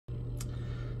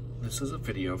This is a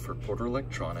video for Porter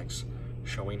Electronics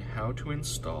showing how to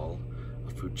install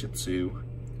a Fujitsu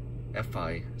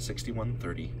FI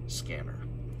 6130 scanner.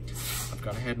 I've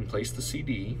gone ahead and placed the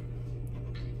CD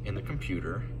in the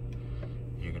computer.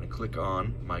 You're going to click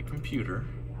on My Computer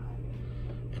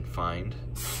and find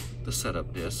the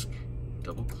setup disk.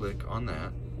 Double click on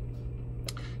that.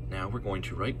 Now we're going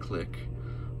to right click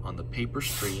on the paper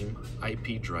stream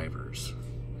IP drivers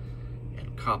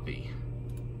and copy.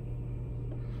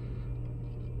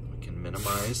 We can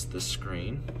minimize this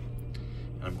screen,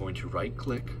 and I'm going to right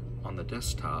click on the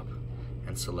desktop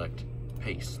and select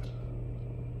paste.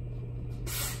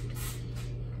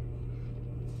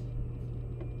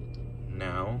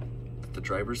 Now that the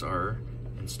drivers are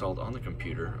installed on the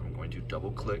computer, I'm going to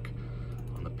double click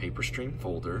on the paper stream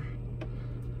folder,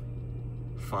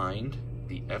 find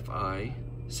the FI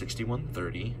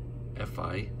 6130,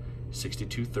 FI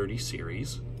 6230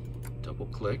 series, double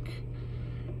click,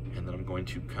 and then I'm going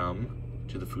to come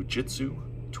to the Fujitsu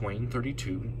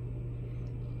Twain32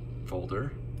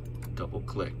 folder, double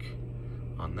click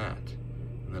on that.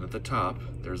 And then at the top,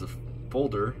 there's a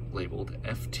folder labeled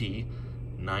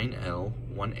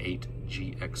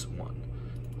FT9L18GX1.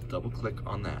 Double click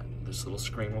on that. This little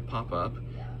screen will pop up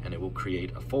and it will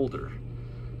create a folder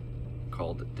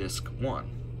called Disk 1.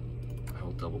 I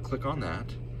will double click on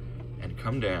that and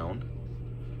come down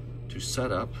to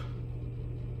Setup,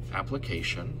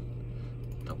 Application,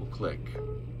 double click.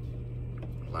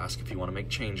 It'll ask if you want to make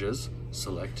changes,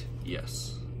 select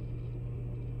Yes.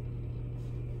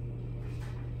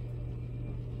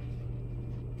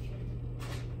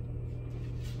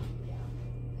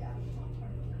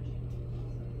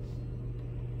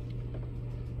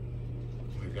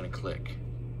 We're going to click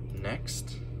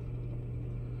Next,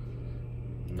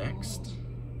 Next,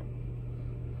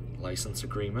 License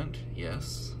Agreement,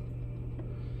 yes.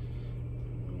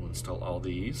 We'll install all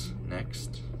these,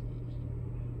 next,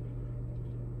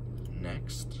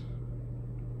 next.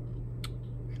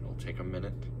 It'll take a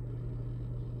minute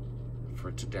for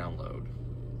it to download.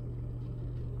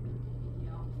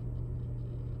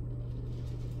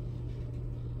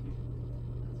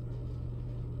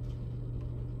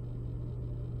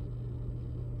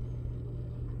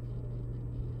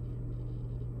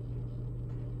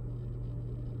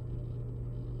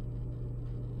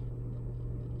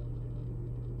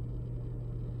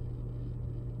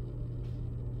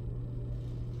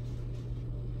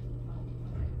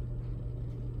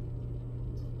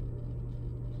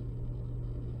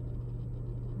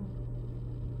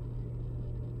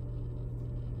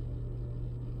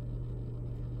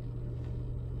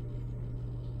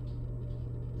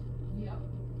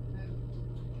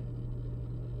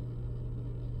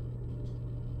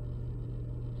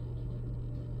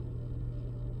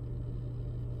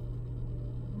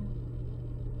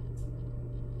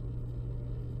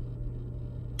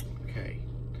 Okay,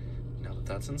 now that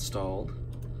that's installed,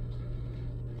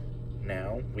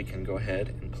 now we can go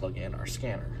ahead and plug in our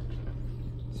scanner.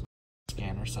 So,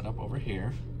 scanner set up over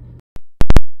here.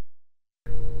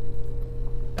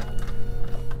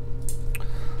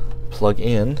 Plug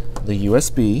in the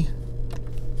USB.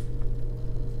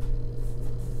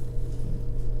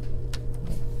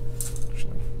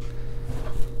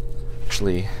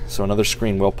 Actually, so another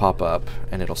screen will pop up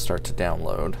and it'll start to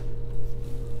download.